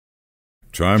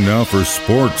Time now for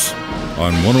sports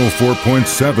on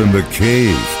 104.7 The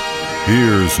Cave.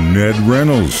 Here's Ned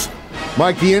Reynolds.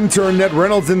 Mike, the intern, Ned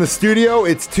Reynolds in the studio.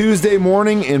 It's Tuesday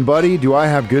morning, and buddy, do I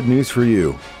have good news for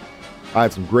you? I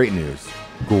have some great news.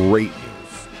 Great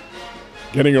news.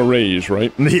 Getting a raise,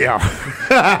 right? Yeah.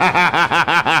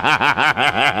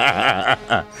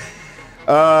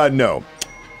 No.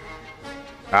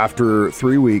 After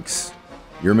 3 weeks,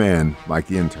 your man, Mike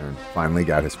the intern, finally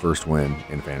got his first win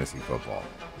in fantasy football.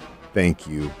 Thank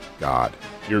you, God.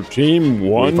 Your team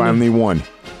won? We finally won.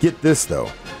 Get this, though.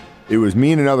 It was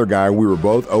me and another guy. We were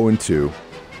both 0-2.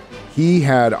 He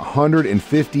had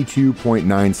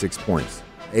 152.96 points.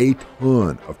 A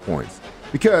ton of points.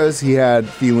 Because he had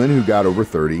Thielen, who got over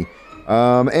 30.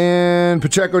 And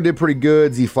Pacheco did pretty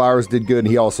good. Z Flowers did good. And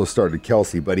he also started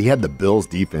Kelsey. But he had the Bills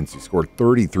defense. He scored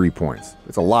 33 points.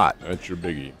 It's a lot. That's your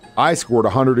biggie. I scored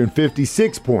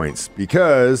 156 points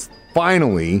because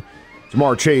finally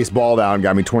Jamar Chase balled out and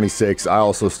got me 26. I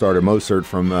also started Mostert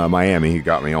from Miami. He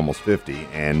got me almost 50.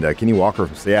 And Kenny Walker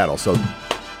from Seattle. So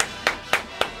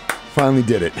finally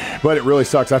did it. But it really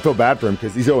sucks. I feel bad for him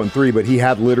because he's 0-3, but he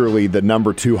had literally the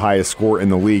number 2 highest score in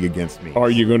the league against me. Are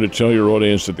you going to tell your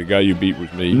audience that the guy you beat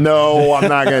was me? No, I'm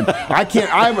not going to. I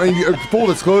can't. I'm full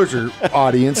disclosure,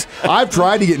 audience. I've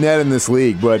tried to get Ned in this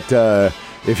league, but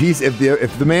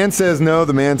if the man says no,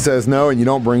 the man says no, and you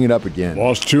don't bring it up again.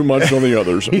 Lost too much on the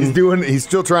others. He's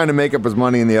still trying to make up his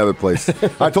money in the other place.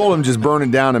 I told him just burn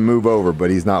it down and move over, but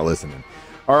he's not listening.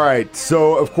 All right,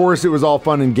 so of course it was all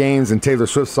fun and games and Taylor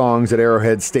Swift songs at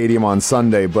Arrowhead Stadium on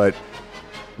Sunday, but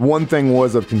one thing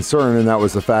was of concern, and that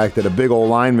was the fact that a big old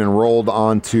lineman rolled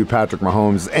onto Patrick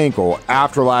Mahomes' ankle.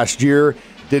 After last year,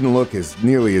 didn't look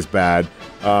nearly as bad,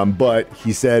 but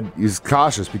he said he was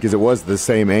cautious because it was the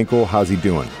same ankle. How's he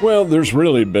doing? Well, there's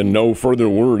really been no further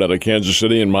word out of Kansas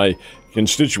City, and my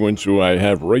constituents who I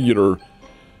have regular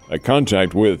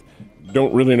contact with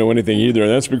don't really know anything either,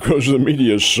 and that's because the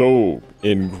media is so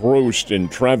engrossed in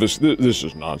Travis. This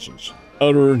is nonsense.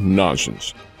 Utter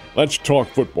nonsense. Let's talk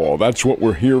football. That's what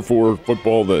we're here for,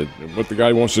 football. What the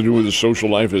guy wants to do with his social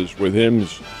life is with him,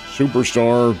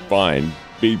 superstar, fine.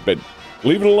 But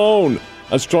leave it alone.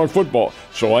 Let's talk football.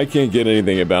 So I can't get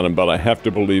anything about him, but I have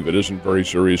to believe it isn't very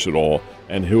serious at all,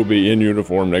 and he'll be in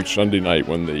uniform next Sunday night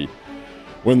when the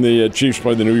Chiefs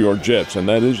play the New York Jets, and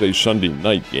that is a Sunday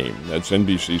night game. That's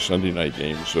NBC Sunday night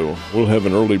game, so we'll have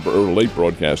an early or late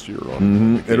broadcast here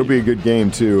on. It'll be a good game,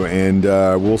 too, and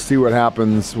we'll see what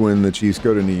happens when the Chiefs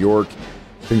go to New York.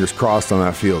 Fingers crossed on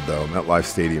that field, though. MetLife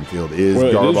Stadium field is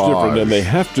garbage. It is different, and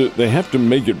they have to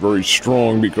make it very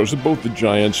strong because of both the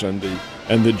Giants and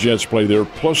the Jets play there.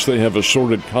 Plus, they have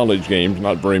assorted college games,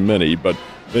 not very many, but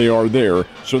they are there,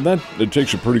 so it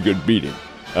takes a pretty good beating.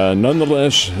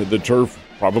 Nonetheless, the turf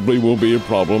probably will be a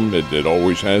problem. It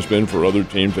always has been for other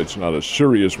teams. It's not a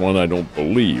serious one, I don't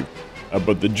believe.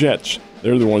 But the Jets,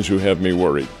 they're the ones who have me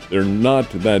worried. They're not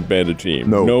that bad a team.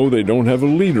 No, they don't have a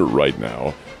leader right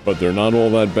now, but they're not all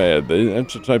that bad.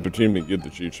 That's the type of team that give the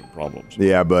Chiefs some problems.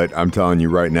 Yeah, but I'm telling you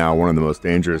right now, one of the most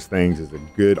dangerous things is a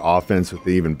good offense with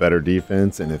an even better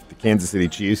defense. And if the Kansas City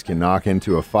Chiefs can knock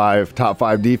into a top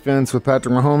 5 defense with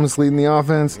Patrick Mahomes leading the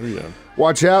offense,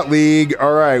 watch out, league.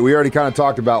 All right, we already kind of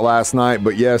talked about last night,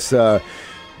 but yes, the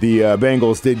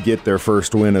Bengals did get their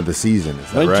first win of the season.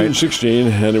 Is that 1916,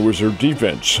 right? And it was their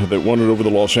defense that won it over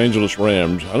the Los Angeles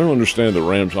Rams. I don't understand the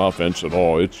Rams' offense at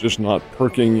all. It's just not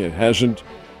perking. It hasn't.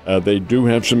 They do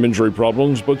have some injury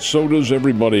problems, but so does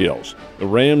everybody else. The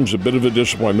Rams, a bit of a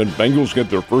disappointment. Bengals get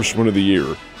their first win of the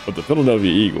year, but the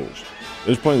Philadelphia Eagles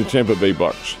is playing the Tampa Bay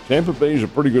Bucks. Tampa Bay is a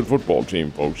pretty good football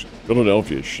team, folks.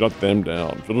 Philadelphia shut them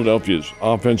down. Philadelphia's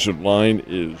offensive line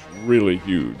is really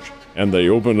huge, and they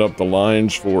opened up the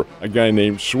lines for a guy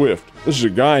named Swift. This is a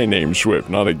guy named Swift,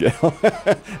 not a gal.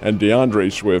 And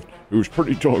DeAndre Swift, who's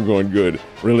pretty doggone good,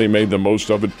 really made the most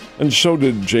of it, and so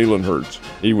did Jalen Hurts.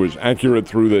 He was accurate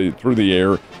through the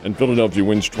air, and Philadelphia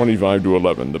wins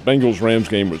 25-11. The Bengals-Rams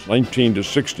game was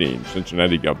 19-16.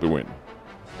 Cincinnati got the win.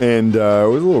 And it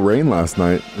was a little rain last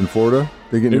night in Florida.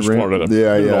 They get any rain? Florida.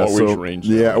 Yeah. It always rains.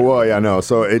 Yeah, well, yeah, no.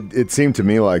 So it seemed to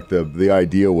me like the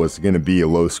idea was going to be a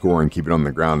low score and keep it on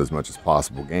the ground as much as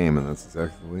possible game, and that's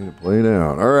exactly the way it played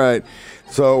out. All right.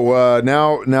 So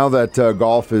now that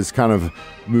golf is kind of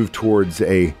moved towards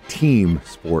a team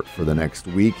sport for the next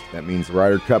week, that means the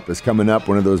Ryder Cup is coming up.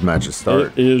 When do those matches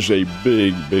start? It is a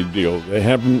big, big deal. They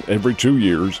happen every 2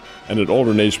 years, and it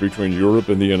alternates between Europe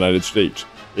and the United States.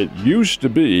 It used to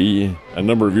be, a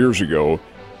number of years ago,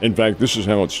 in fact, this is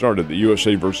how it started, the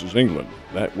USA versus England.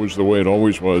 That was the way it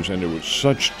always was, and it was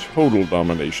such total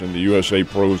domination. The USA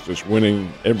pros just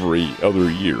winning every other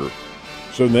year.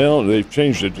 So now they've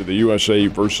changed it to the USA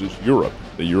versus Europe,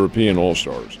 the European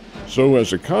All-Stars. So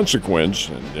as a consequence,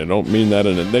 and I don't mean that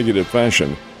in a negative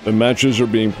fashion, the matches are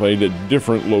being played at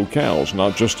different locales,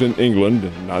 not just in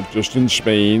England, not just in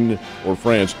Spain or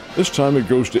France. This time it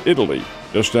goes to Italy,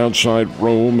 just outside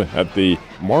Rome at the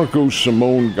Marco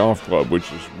Simone Golf Club,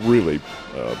 which is really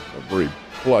a very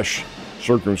plush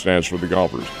circumstance for the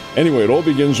golfers. Anyway, it all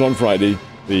begins on Friday,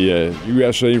 the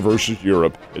USA versus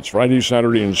Europe. It's Friday,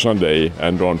 Saturday, and Sunday,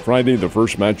 and on Friday the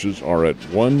first matches are at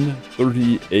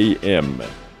 1:30 a.m.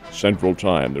 Central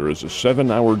Time. There is a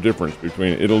 7-hour difference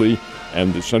between Italy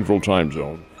and the Central Time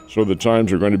Zone, so the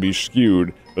times are going to be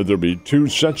skewed, but there'll be 2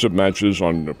 sets of matches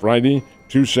on Friday,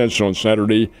 2 sets on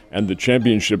Saturday, and the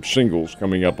championship singles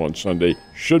coming up on Sunday.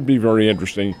 Should be very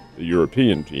interesting. The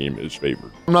European team is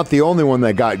favored. I'm not the only one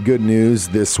that got good news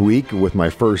this week with my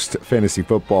first fantasy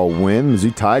football win.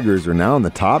 Mizzou Tigers are now in the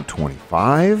top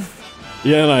 25.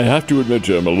 Yeah, and I have to admit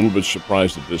to you, I'm a little bit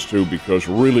surprised at this, too, because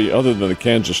really, other than the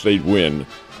Kansas State win,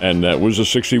 and that was a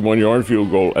 61-yard field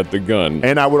goal at the gun.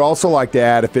 And I would also like to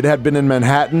add, if it had been in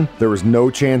Manhattan, there was no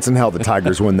chance in hell the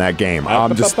Tigers win that game.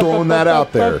 I'm just throwing that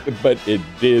out there. But it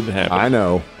did happen. I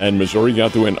know. And Missouri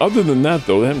got the win. Other than that,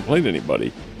 though, they hadn't played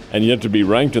anybody. And yet to be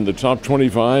ranked in the top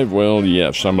 25, well,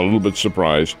 yes, I'm a little bit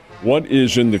surprised. What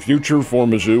is in the future for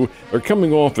Mizzou? They're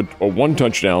coming off a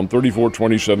 1-touchdown,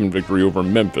 34-27 victory over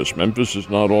Memphis. Memphis is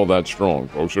not all that strong,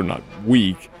 folks. They're not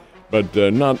weak, but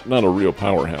not a real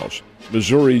powerhouse.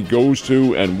 Missouri goes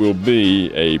to and will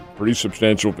be a pretty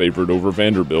substantial favorite over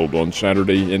Vanderbilt on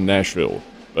Saturday in Nashville.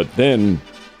 But then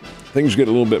things get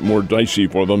a little bit more dicey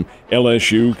for them.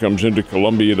 LSU comes into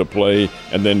Columbia to play,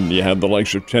 and then you have the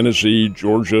likes of Tennessee,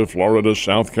 Georgia, Florida,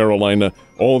 South Carolina,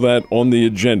 all that on the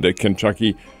agenda.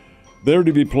 Kentucky, they're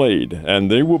to be played, and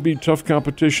they will be tough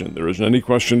competition. There isn't any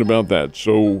question about that.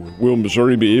 So will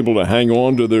Missouri be able to hang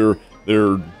on to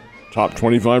their top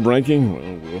 25 ranking?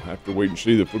 Well, we'll have to wait and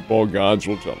see. The football gods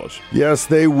will tell us. Yes,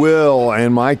 they will.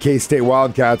 And my K-State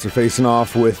Wildcats are facing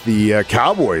off with the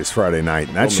Cowboys Friday night.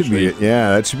 And that should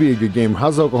be a good game.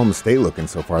 How's Oklahoma State looking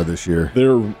so far this year?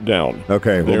 They're down.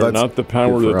 Okay, well, they're not the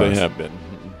power that they have been.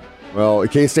 Well,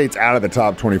 K-State's out of the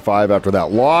top 25 after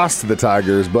that loss to the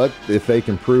Tigers, but if they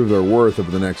can prove their worth over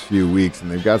the next few weeks,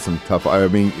 and they've got some tough, I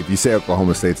mean, if you say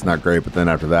Oklahoma State's not great, but then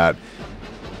after that,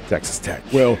 Texas Tech.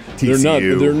 Well,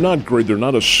 TCU. they're not great. They're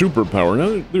not a superpower.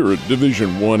 Now, they're a Division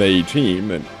 1A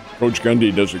team, and Coach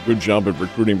Gundy does a good job of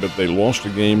recruiting, but they lost a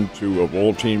game to, of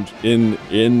all teams,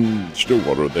 in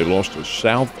Stillwater. They lost to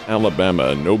South Alabama,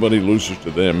 and nobody loses to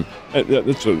them.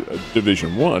 It's a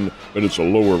Division 1, but it's a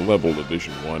lower-level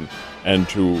Division 1. And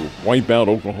to wipe out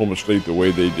Oklahoma State the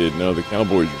way they did, now the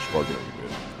Cowboys are struggling a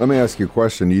bit. Let me ask you a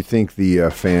question. Do you think the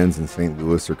fans in St.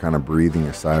 Louis are kind of breathing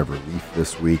a sigh of relief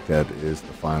this week that is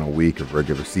the final week of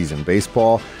regular season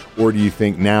baseball? Or do you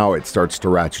think now it starts to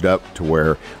ratchet up to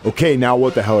where, okay, now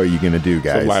what the hell are you going to do,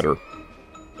 guys? It's the latter.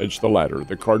 It's the latter.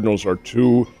 The Cardinals are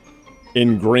too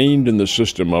ingrained in the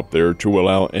system up there to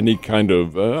allow any kind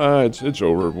of, it's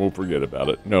over, we'll forget about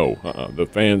it. No, the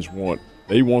fans want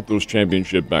those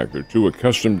championship back. They're too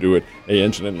accustomed to it. Hey,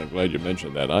 incidentally, I'm glad you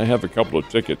mentioned that. I have a couple of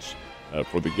tickets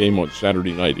for the game on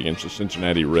Saturday night against the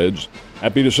Cincinnati Reds.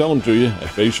 Happy to sell them to you at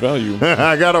face value.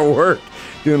 I got to work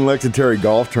doing Lexington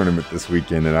golf tournament this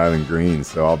weekend at Island Green,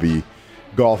 so I'll be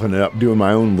golfing it up, doing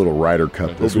my own little Ryder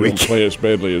Cup this week. Don't play as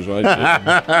badly as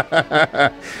I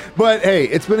did. But hey,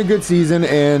 it's been a good season,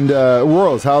 and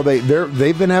Royals, how they've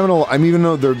been having even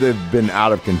though they've been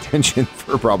out of contention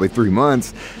for probably 3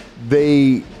 months,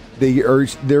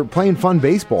 they're playing fun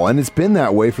baseball, and it's been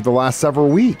that way for the last several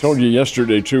weeks. I told you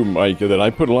yesterday, too, Mike, that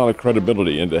I put a lot of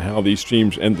credibility into how these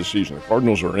teams end the season. The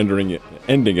Cardinals are ending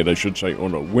it, I should say,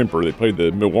 on a whimper. They play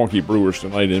the Milwaukee Brewers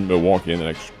tonight in Milwaukee in the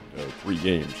next 3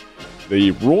 games.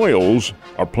 The Royals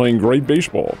are playing great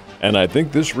baseball, and I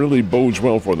think this really bodes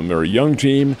well for them. They're a young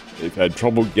team. They've had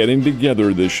trouble getting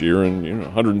together this year, and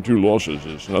 102 losses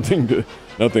is nothing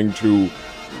to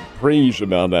praise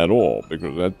about at all,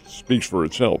 because that speaks for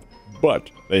itself.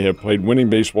 But they have played winning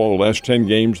baseball the last 10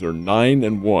 games. They're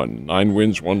 9-1. 9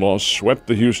 wins, 1 loss, swept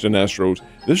the Houston Astros.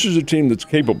 This is a team that's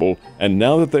capable, and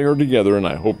now that they are together, and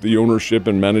I hope the ownership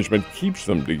and management keeps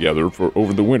them together for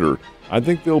over the winter, I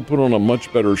think they'll put on a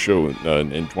much better show in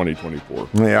 2024.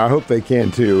 Yeah, I hope they can,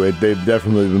 too. They've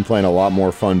definitely been playing a lot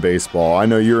more fun baseball. I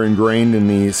know you're ingrained in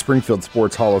the Springfield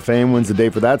Sports Hall of Fame. When's the day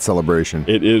for that celebration?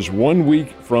 It is 1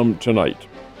 week from tonight,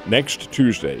 next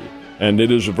Tuesday. And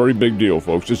it is a very big deal,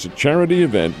 folks. It's a charity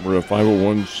event. We're a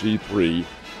 501c3.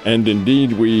 And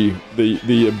indeed,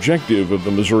 the objective of the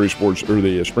Missouri Sports, or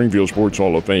the Springfield Sports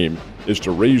Hall of Fame, is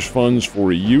to raise funds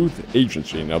for a youth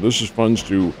agency. Now, this is funds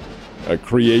to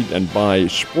create and buy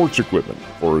sports equipment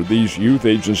for these youth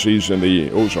agencies in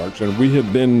the Ozarks, and we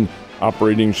have been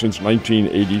operating since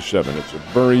 1987. It's a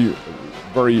very,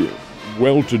 very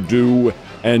well-to-do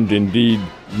and indeed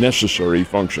necessary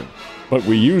function. But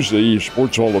we use the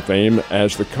Sports Hall of Fame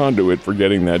as the conduit for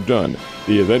getting that done.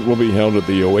 The event will be held at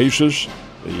the Oasis.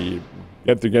 The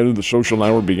get-together, the social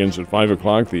hour, begins at 5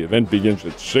 o'clock. The event begins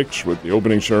at 6 with the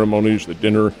opening ceremonies, the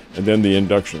dinner, and then the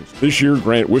inductions. This year,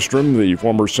 Grant Wistrom, the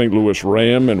former St. Louis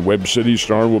Ram and Webb City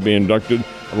star, will be inducted,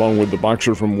 along with the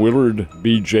boxer from Willard,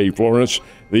 B.J. Flores.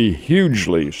 The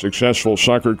hugely successful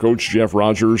soccer coach, Jeff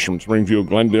Rogers from Springfield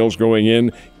Glendale's going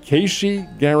in. Casey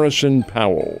Garrison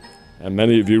Powell. And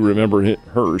many of you remember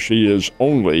her. She is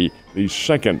only the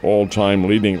second all-time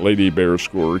leading Lady Bear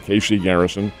scorer, Casey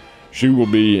Garrison. She will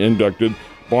be inducted.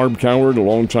 Barb Coward, a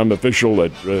longtime official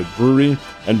at Drury,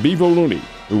 and Bevo Looney,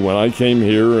 who when I came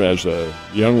here as a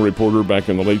young reporter back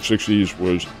in the late 60s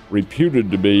was reputed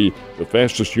to be the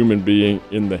fastest human being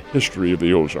in the history of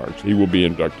the Ozarks. He will be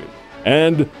inducted.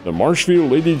 And the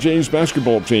Marshfield Lady Jays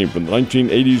basketball team from the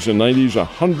 1980s and 90s,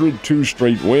 102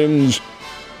 straight wins.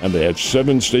 And they had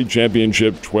 7 state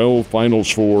championships, 12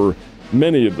 Finals Four,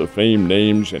 many of the famed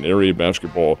names in area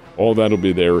basketball. All that will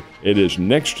be there. It is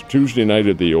next Tuesday night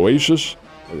at the Oasis.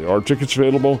 There are tickets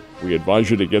available. We advise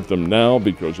you to get them now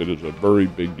because it is a very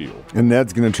big deal. And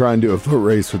Ned's going to try and do a foot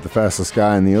race with the fastest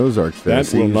guy in the Ozarks.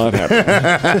 That will not happen.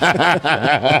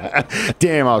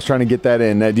 Damn, I was trying to get that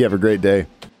in. Ned, you have a great day.